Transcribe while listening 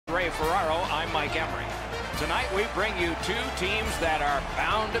Ray Ferraro, I'm Mike Emery. Tonight we bring you two teams that are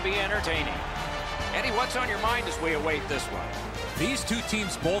bound to be entertaining. Eddie, what's on your mind as we await this one? These two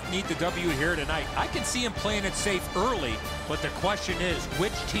teams both need the W here tonight. I can see them playing it safe early, but the question is,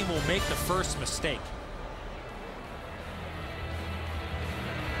 which team will make the first mistake?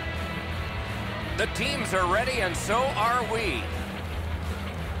 The teams are ready, and so are we.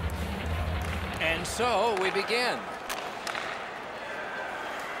 And so we begin.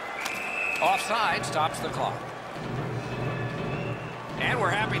 Offside stops the clock. And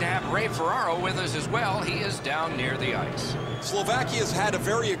we're happy to have Ray Ferraro with us as well. He is down near the ice. Slovakia's had a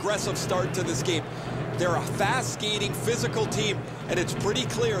very aggressive start to this game. They're a fast-skating, physical team, and it's pretty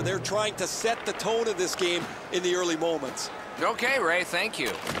clear they're trying to set the tone of this game in the early moments. Okay, Ray, thank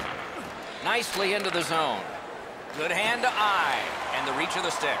you. Nicely into the zone. Good hand to eye, and the reach of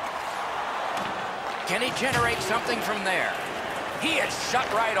the stick. Can he generate something from there? He is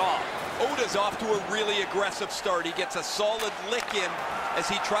shut right off. Oda's off to a really aggressive start. He gets a solid lick in as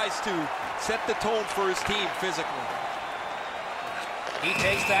he tries to set the tone for his team physically. He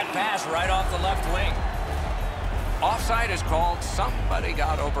takes that pass right off the left wing. Offside is called. Somebody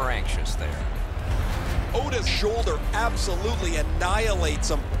got over anxious there. Oda's shoulder absolutely annihilates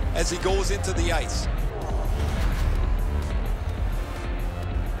him as he goes into the ice.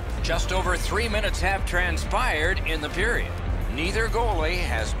 Just over 3 minutes have transpired in the period. Neither goalie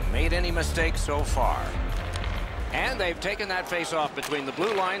has made any mistakes so far. And they've taken that face-off between the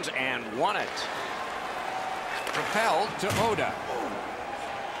blue lines and won it. Propelled to Oda.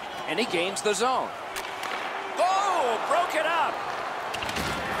 And he gains the zone. Oh, broke it up.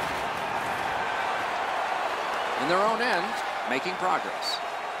 In their own end, making progress.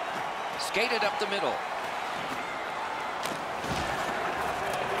 Skated up the middle.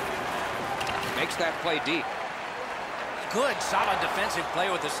 Makes that play deep. Good, solid defensive play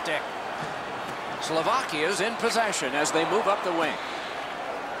with the stick. Slovakia's in possession as they move up the wing.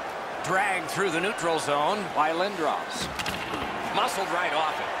 Dragged through the neutral zone by Lindros. Muscled right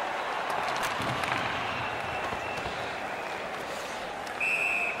off it.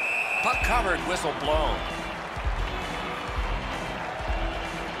 Puck covered, whistle blown.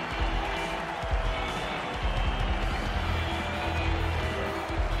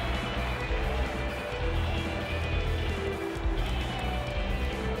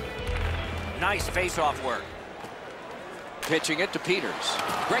 Nice face-off work. Pitching it to Peters.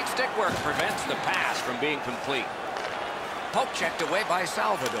 Great stick work prevents the pass from being complete. Poke checked away by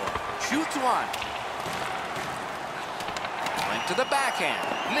Salvador. Shoots one. Went to the backhand.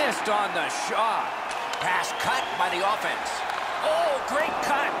 Missed on the shot. Pass cut by the offense. Oh, great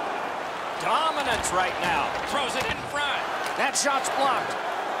cut. Dominance right now. Throws it in front. That shot's blocked.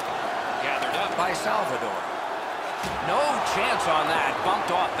 Gathered up by Salvador. No chance on that.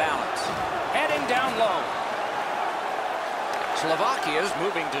 Bumped off balance. Heading down low. Slovakia's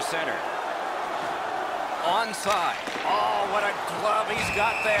moving to center. Onside. Oh, what a glove he's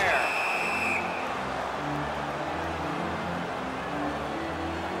got there.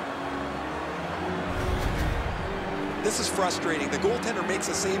 This is frustrating. The goaltender makes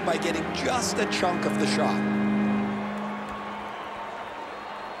a save by getting just a chunk of the shot.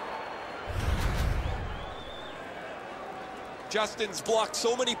 Justin's blocked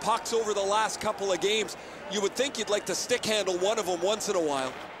so many pucks over the last couple of games. You would think you'd like to stick handle one of them once in a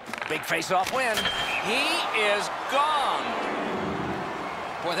while. Big face-off win. He is gone.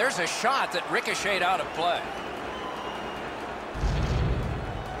 Boy, there's a shot that ricocheted out of play.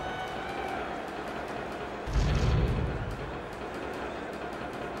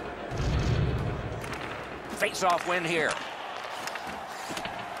 Face-off win here.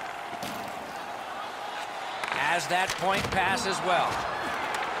 Has that point pass as well.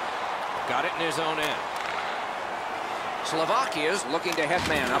 Got it in his own end. Slovakia's looking to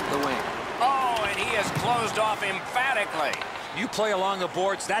headman up the wing. Oh, and he is closed off emphatically. You play along the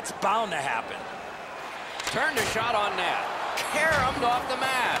boards, that's bound to happen. Turned a shot on net. Caromed off the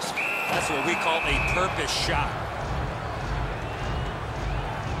mask. That's what we call a purpose shot.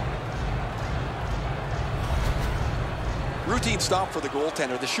 Routine stop for the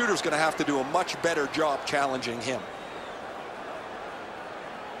goaltender. The shooter's going to have to do a much better job challenging him.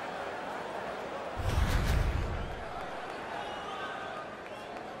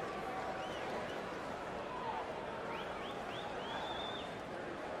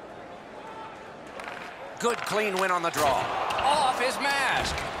 Good clean win on the draw. Off his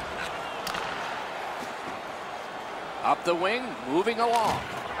mask. Up the wing, moving along.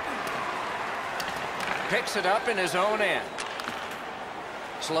 Picks it up in his own end.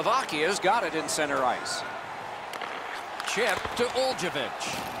 Slovakia's got it in center ice. Chip to Oljevic.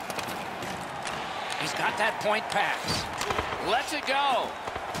 He's got that point pass. Lets it go.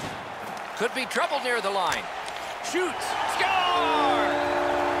 Could be trouble near the line. Shoots. Score!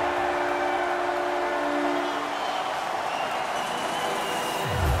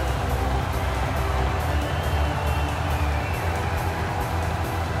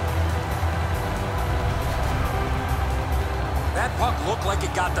 That puck looked like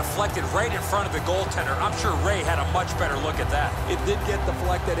it got deflected right in front of the goaltender. I'm sure Ray had a much better look at that. It did get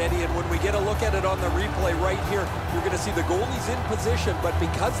deflected, Eddie, and when we get a look at it on the replay right here, you're going to see the goalie's in position, but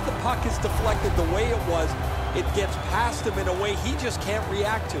because the puck is deflected the way it was, it gets past him in a way he just can't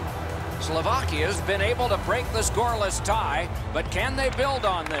react to. Slovakia's been able to break the scoreless tie, but can they build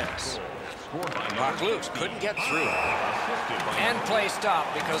on this? Puck loose, couldn't get through. And play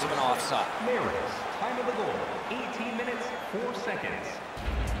stopped because of an offside. Time of the goal, 18 minutes, 4 seconds.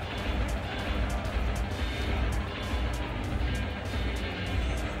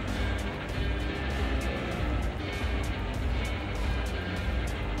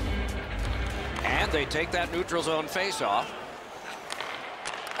 And they take that neutral zone face-off.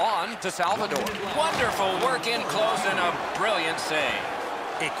 On to Salvador. Wonderful work in close and a brilliant save.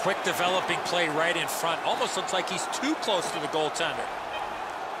 A quick developing play right in front. Almost looks like he's too close to the goaltender.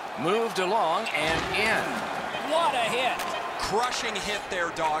 Moved along and in. What a hit. Crushing hit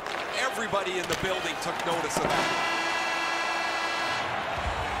there, Doc. Everybody in the building took notice of that.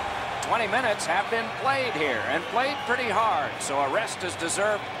 20 minutes have been played here and played pretty hard, so a rest is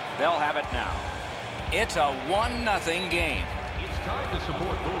deserved. They'll have it now. It's a 1-0 game. It's time to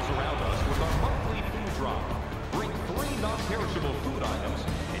support those around us with our monthly food drop. Bring 3 non-perishable food items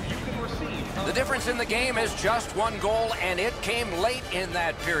and you can receive... The difference in the game is just 1 goal, and it came late in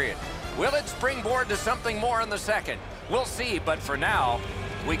that period. Will it springboard to something more in the second? We'll see, but for now,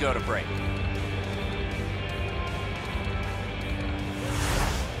 we go to break.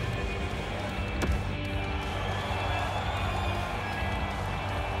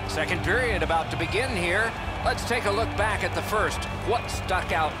 Second period about to begin here. Let's take a look back at the first. What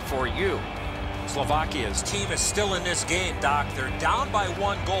stuck out for you? Slovakia's team is still in this game, Doc. They're down by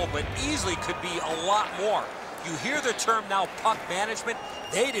 1 goal, but easily could be a lot more. You hear the term now, puck management.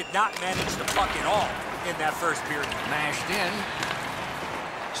 They did not manage the puck at all in that first period. Mashed in.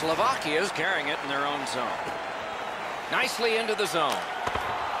 Slovakia's carrying it in their own zone. Nicely into the zone.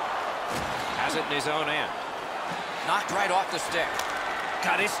 Has it in his own end. Knocked right off the stick.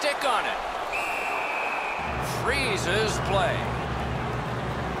 Got his stick on it. Freezes play.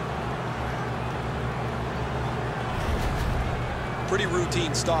 Pretty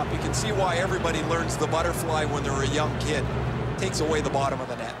routine stop. You can see why everybody learns the butterfly when they're a young kid. Takes away the bottom of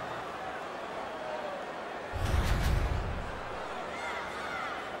the net.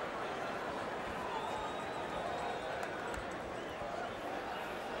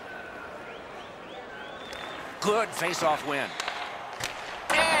 Good face-off win.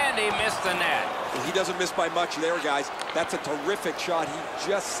 And he missed the net. Well, he doesn't miss by much there, guys. That's a terrific shot. He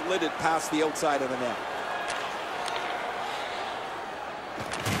just slid it past the outside of the net.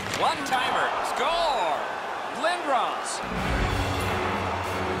 One-timer. Score! Lindros.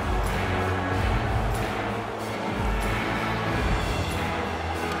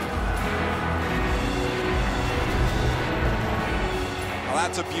 Well,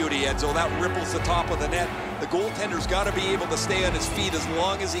 that's a beauty, Edzo. That ripples the top of the net. The goaltender's got to be able to stay on his feet as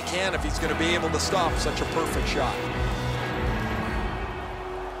long as he can if he's going to be able to stop such a perfect shot.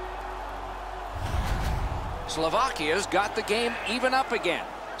 Slovakia's got the game even up again.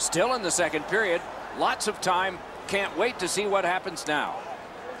 Still in the second period. Lots of time. Can't wait to see what happens now.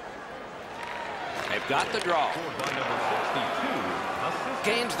 They've got the draw.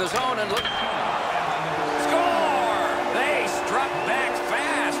 Gains the zone and look. Score! They struck back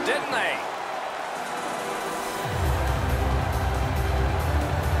fast, didn't they?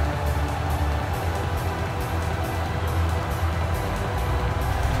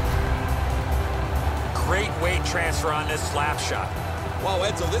 Great weight transfer on this slap shot. Wow,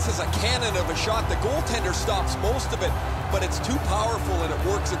 Edzo, this is a cannon of a shot. The goaltender stops most of it, but it's too powerful and it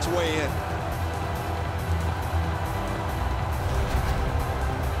works its way in.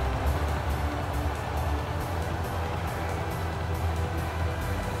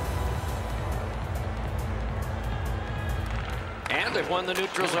 And they've won the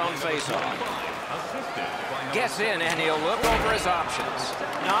neutral zone faceoff. Gets in and he'll look over his options.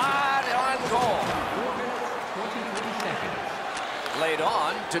 Not on goal. Laid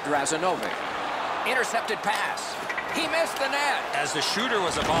on to Drazanovic. Intercepted pass. He missed the net. As the shooter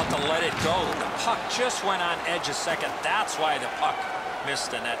was about to let it go, the puck just went on edge a second. That's why the puck missed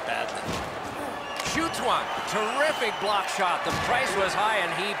the net badly. Shoots one. Terrific block shot. The price was high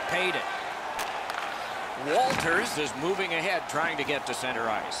and he paid it. Walters is moving ahead, trying to get to center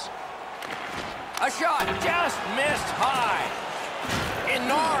ice. A shot just missed high.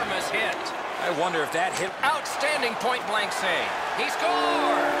 Enormous hit. I wonder if that hit. Outstanding point-blank save. He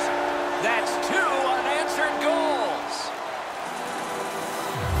scores. That's 2 unanswered goals.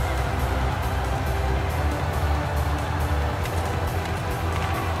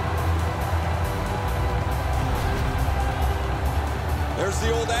 There's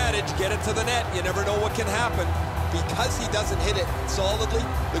the old adage, get it to the net. You never know what can happen. Because he doesn't hit it solidly,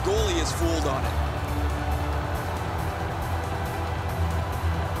 the goalie is fooled on it.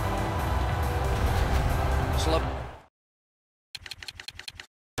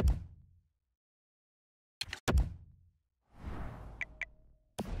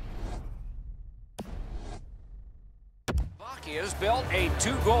 Slovakia's built a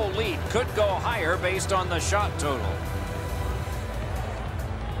 2-goal lead. Could go higher based on the shot total.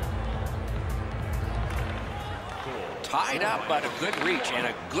 Tied up, but a good reach and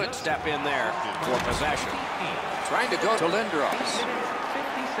a good step in there for possession. Trying to go to Lindros.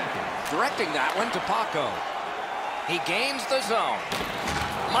 Directing that one to Paco. He gains the zone.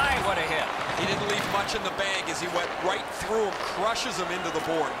 My, what a hit. He didn't leave much in the bag as he went right through him, crushes him into the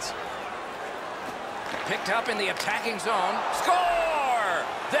boards. Picked up in the attacking zone. Score!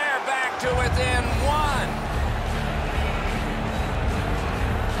 They're back to within 1.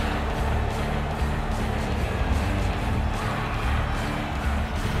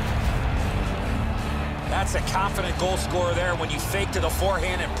 That's a confident goal scorer there when you fake to the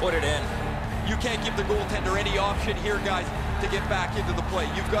forehand and put it in. You can't give the goaltender any option here, guys, to get back into the play.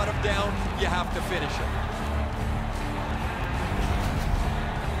 You've got him down, you have to finish him.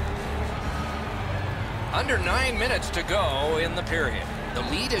 Under 9 minutes to go in the period. The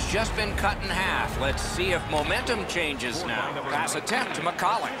lead has just been cut in half. Let's see if momentum changes now. Pass attempt to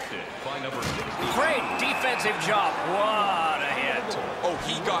McCulloch. Great defensive job. What a hit. Oh,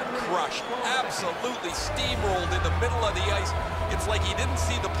 he got crushed. Absolutely steamrolled in the middle of the ice. It's like he didn't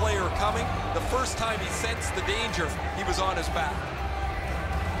see the player coming. The first time he sensed the danger, he was on his back.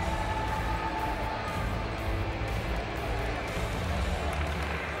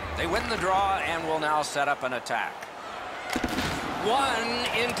 They win the draw and will now set up an attack. One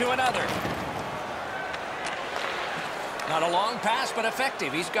into another. Not a long pass, but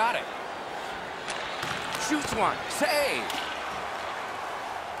effective. He's got it. Shoots one. Save.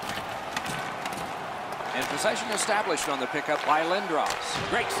 And possession established on the pickup by Lindros.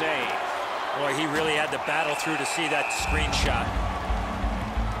 Great save. Boy, he really had to battle through to see that screenshot.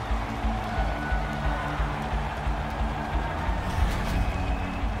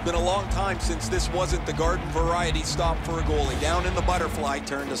 Been a long time since this wasn't the garden variety stop for a goalie. Down in the butterfly,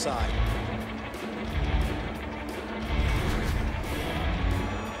 turned aside.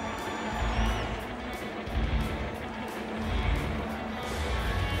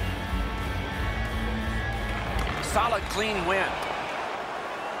 Solid, clean win.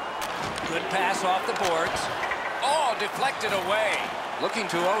 Good pass off the boards. Oh, deflected away. Looking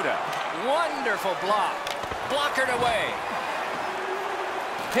to Oda. Wonderful block. Blockered away.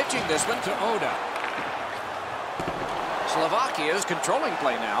 Pitching this one to Oda. Slovakia is controlling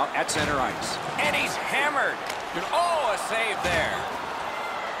play now at center ice. And he's hammered. Oh, a save there.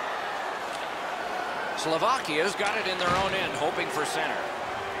 Slovakia's got it in their own end, hoping for center.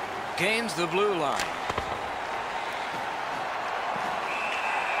 Gains the blue line.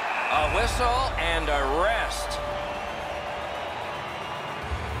 A whistle and a rest.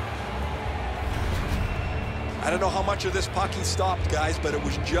 I don't know how much of this puck he stopped, guys, but it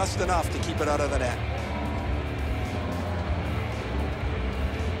was just enough to keep it out of the net.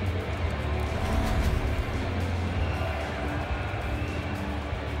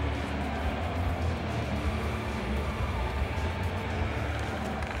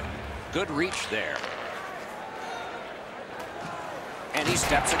 Good reach there. And he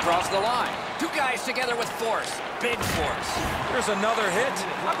steps across the line. Two guys together with force. Big force. There's another hit.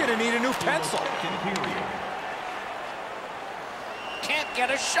 I'm going to need a new pencil. Can't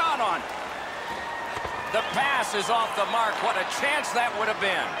get a shot on. The pass is off the mark. What a chance that would have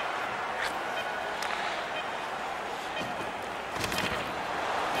been.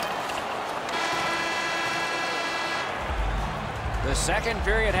 The second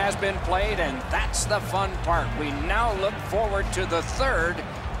period has been played, and that's the fun part. We now look forward to the third.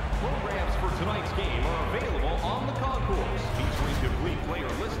 Programs for tonight's game are available on the concourse, featuring complete player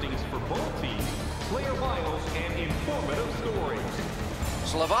listings for both teams, player bios, and informative stories.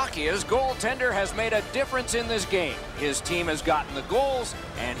 Slovakia's goaltender has made a difference in this game. His team has gotten the goals,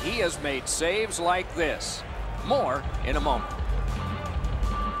 and he has made saves like this. More in a moment.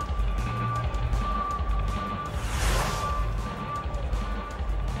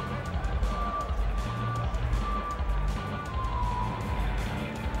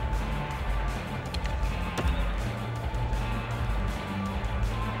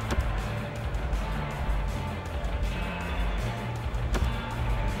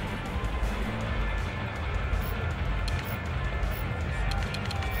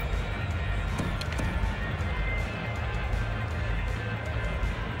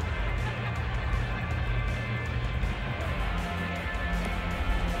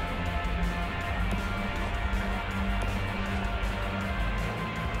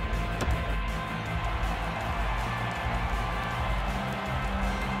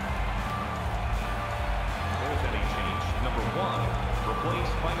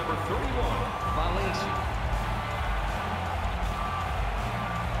 number 31, Valencia.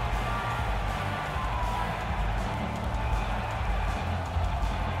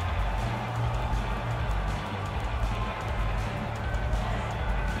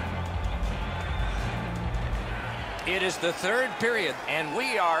 It is the third period, and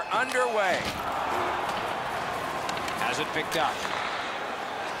we are underway. Has it picked up.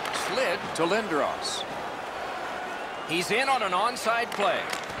 Slid to Lindros. He's in on an onside play.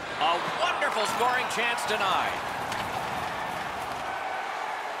 A wonderful scoring chance denied.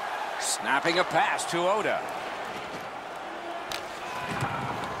 Snapping a pass to Oda.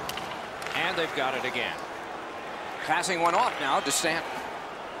 And they've got it again. Passing one off now to Stanton.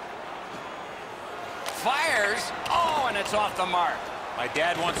 Fires. Oh, and it's off the mark. My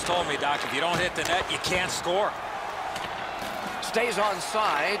dad once told me, Doc, if you don't hit the net, you can't score. Stays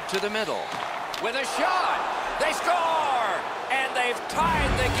onside to the middle. With a shot. They score! And they've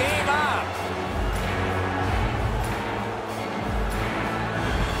tied the game up.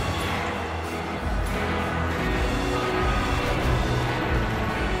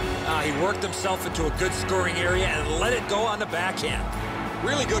 He worked himself into a good scoring area and let it go on the backhand.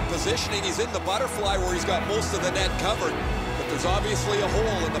 Really good positioning. He's in the butterfly where he's got most of the net covered, but there's obviously a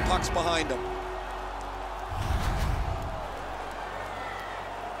hole and the puck's behind him.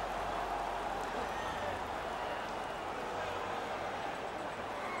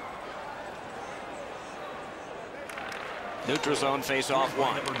 Neutral zone face-off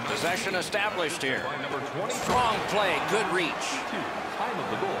one. Possession established here. Strong play, good reach. Time of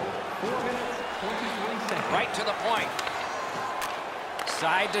the goal, 4 minutes, 23 seconds. Right to the point.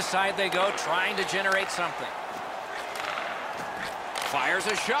 Side to side they go, trying to generate something. Fires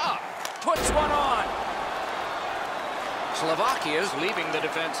a shot. Puts one on. Slovakia's leaving the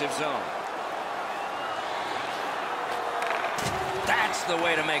defensive zone. That's the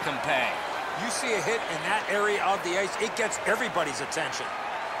way to make them pay. You see a hit in that area of the ice, it gets everybody's attention.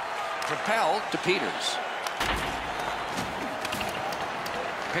 Propelled to Peters.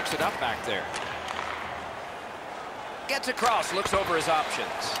 Picks it up back there. Gets across, looks over his options.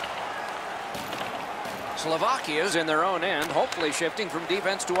 Slovakia's in their own end, hopefully shifting from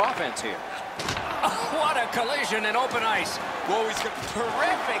defense to offense here. Oh, what a collision in open ice. Whoa, he's got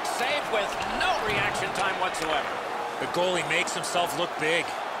Terrific save with no reaction time whatsoever. The goalie makes himself look big.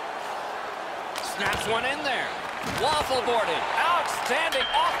 Snaps one in there. Waffle boarded. Outstanding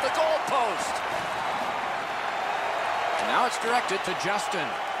off the goal post. Now it's directed to Justin.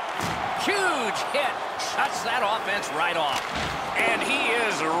 Huge hit. Shuts that offense right off. And he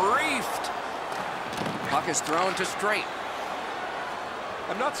is reefed. Puck is thrown to straight.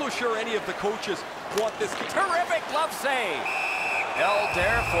 I'm not so sure any of the coaches want this. Terrific glove save. Held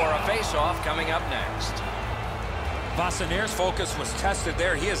there for a face-off coming up next. Vassanair's focus was tested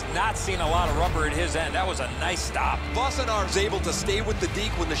there. He has not seen a lot of rubber at his end. That was a nice stop. Vassanair's able to stay with the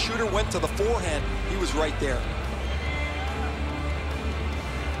deke. When the shooter went to the forehand, he was right there.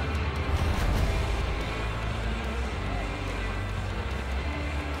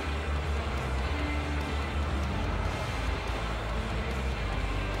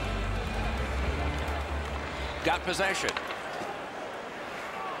 Got possession.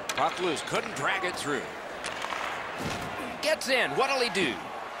 Puck loose, couldn't drag it through. Gets in, what'll he do?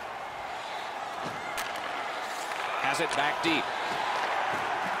 Has it back deep.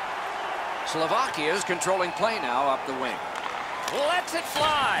 Slovakia's controlling play now up the wing. Lets it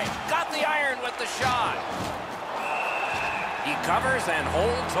fly. Got the iron with the shot. He covers and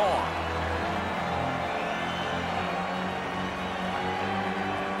holds on.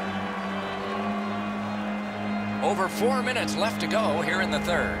 Over 4 minutes left to go here in the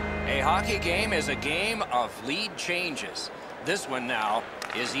third. A hockey game is a game of lead changes. This one now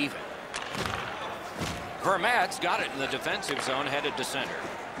is even. Vermette's got it in the defensive zone, headed to center.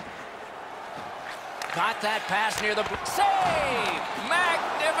 Got that pass near the... Save!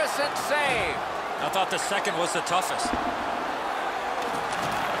 Magnificent save! I thought the second was the toughest.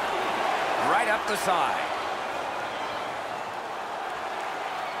 Right up the side.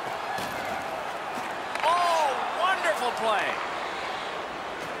 Play.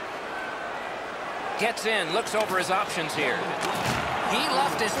 Gets in, looks over his options here. He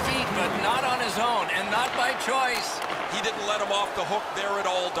left his feet, but not on his own, and not by choice. He didn't let him off the hook there at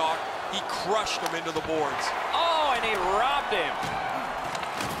all, Doc. He crushed him into the boards. Oh, and he robbed him.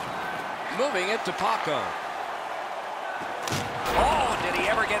 Moving it to Paco. Oh, did he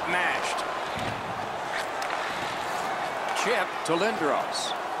ever get mashed? Chip to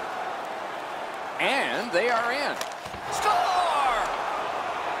Lindros. And they are in. Score!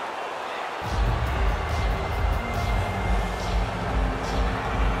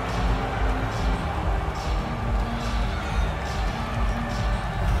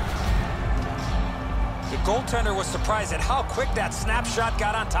 goaltender was surprised at how quick that snapshot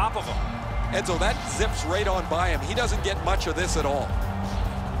got on top of him. And so that zips right on by him. He doesn't get much of this at all.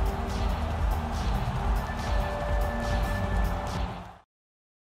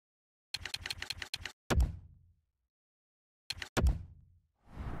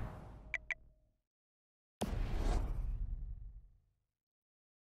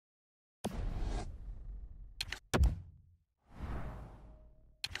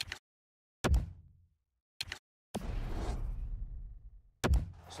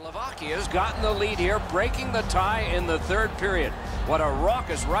 Slovakia's gotten the lead here, breaking the tie in the third period. What a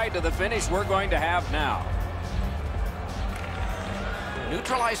raucous ride to the finish we're going to have now.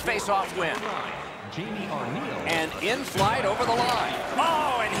 Neutralized face-off win. And in flight over the line.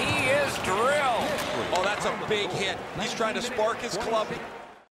 Oh, and he is drilled. Oh, that's a big hit. He's trying to spark his club.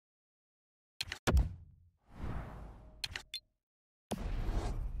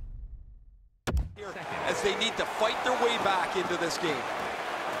 As they need to fight their way back into this game.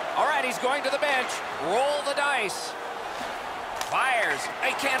 All right, he's going to the bench. Roll the dice. Fires.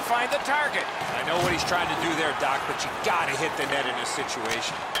 They can't find the target. I know what he's trying to do there, Doc, but you got to hit the net in this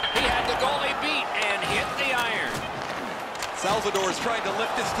situation. He had the goalie beat and hit the iron. Salvador is trying to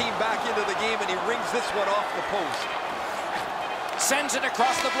lift his team back into the game, and he rings this one off the post. Sends it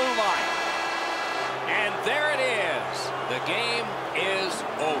across the blue line. And there it is. The game is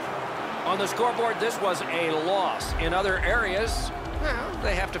over. On the scoreboard, this was a loss. In other areas, well,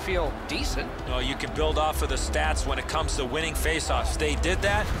 they have to feel decent. Well, you can build off of the stats when it comes to winning faceoffs. They did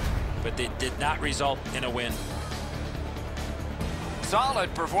that, but they did not result in a win.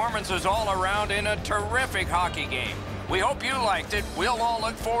 Solid performances all around in a terrific hockey game. We hope you liked it. We'll all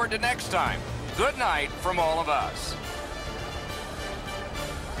look forward to next time. Good night from all of us.